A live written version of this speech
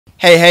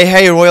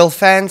Hey royal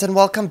fans, and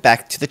welcome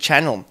back to the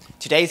channel.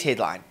 Today's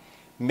headline: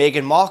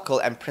 Meghan Markle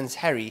and Prince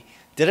Harry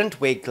didn't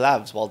wear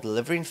gloves while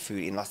delivering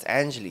food in Los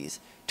Angeles.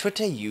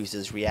 Twitter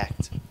users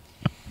react.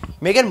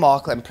 Meghan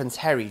Markle and Prince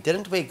Harry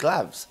didn't wear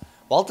gloves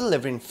while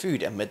delivering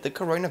food amid the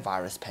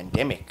coronavirus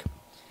pandemic.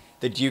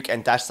 The Duke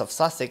and Duchess of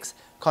Sussex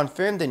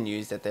confirmed the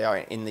news that they are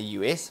in the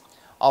US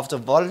after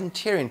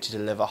volunteering to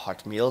deliver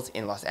hot meals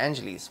in Los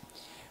Angeles.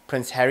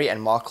 Prince Harry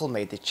and Markle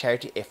made the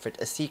charity effort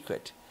a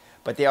secret,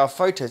 but there are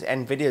photos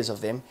and videos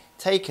of them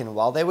taken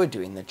while they were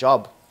doing the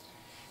job.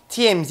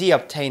 TMZ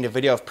obtained a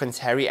video of Prince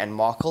Harry and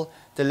Markle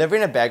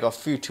delivering a bag of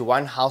food to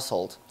one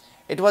household.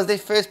 It was their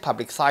first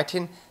public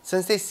sighting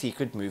since their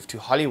secret move to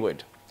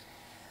Hollywood.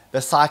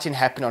 The sighting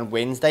happened on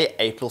Wednesday,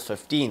 April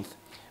 15th.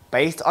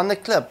 Based on the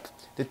clip,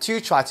 the two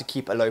tried to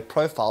keep a low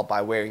profile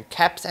by wearing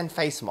caps and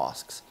face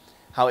masks.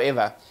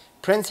 However,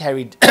 Prince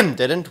Harry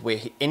didn't wear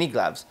any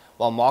gloves,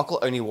 while Markle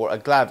only wore a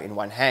glove in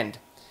one hand.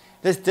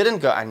 This didn't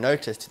go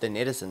unnoticed to the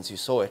netizens who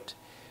saw it.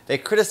 They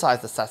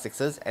criticized the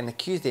Sussexes and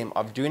accused them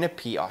of doing a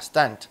PR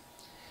stunt.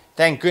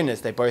 Thank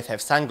goodness they both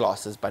have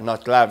sunglasses but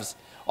not gloves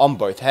on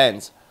both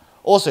hands.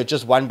 Also,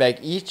 just one bag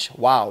each.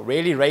 Wow,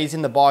 really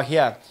raising the bar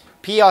here.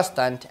 PR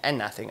stunt and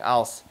nothing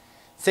else.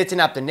 Setting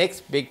up the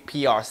next big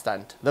PR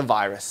stunt, the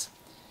virus.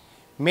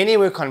 Many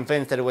were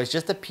convinced that it was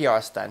just a PR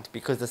stunt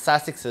because the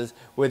Sussexes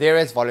were there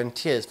as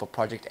volunteers for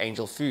Project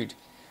Angel Food.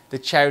 The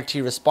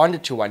charity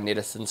responded to one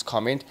netizen's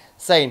comment,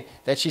 saying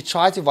that she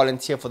tried to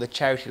volunteer for the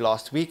charity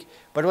last week,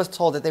 but was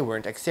told that they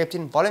weren't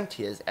accepting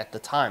volunteers at the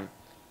time.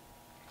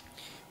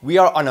 "We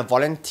are on a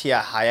volunteer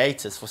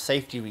hiatus for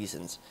safety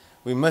reasons.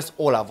 We miss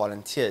all our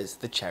volunteers,"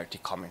 the charity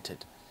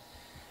commented.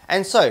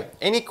 And so,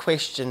 any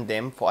questioned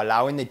them for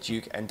allowing the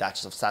Duke and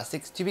Duchess of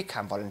Sussex to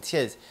become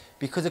volunteers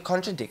because it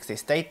contradicts their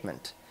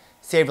statement.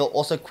 Several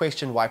also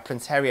questioned why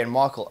Prince Harry and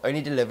Markle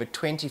only delivered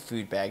 20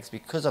 food bags.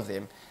 Because of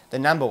them, the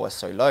number was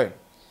so low.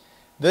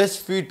 This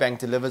food bank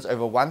delivers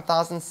over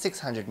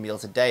 1,600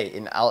 meals a day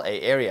in LA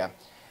area,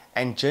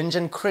 and Ginge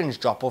and Cringe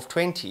drop off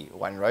 20,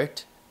 one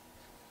wrote.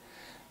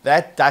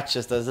 That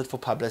Duchess does it for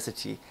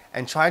publicity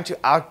and trying to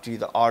outdo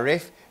the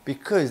RF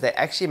because they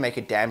actually make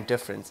a damn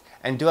difference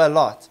and do a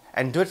lot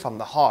and do it from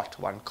the heart,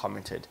 one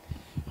commented.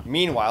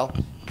 Meanwhile,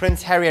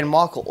 Prince Harry and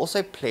Markle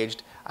also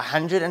pledged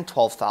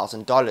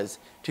 $112,000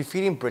 to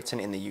Feeding Britain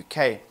in the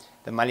UK.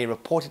 The money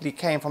reportedly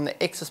came from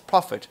the excess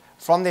profit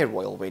from their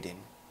royal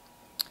wedding.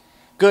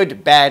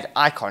 Good, bad,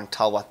 I can't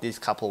tell what this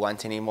couple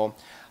want anymore.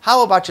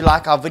 How about you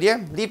like our video?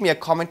 Leave me a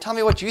comment, tell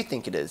me what you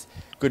think it is.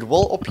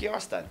 Goodwill or PR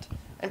stunt?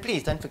 And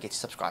please don't forget to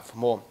subscribe for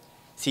more.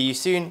 See you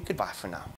soon, goodbye for now.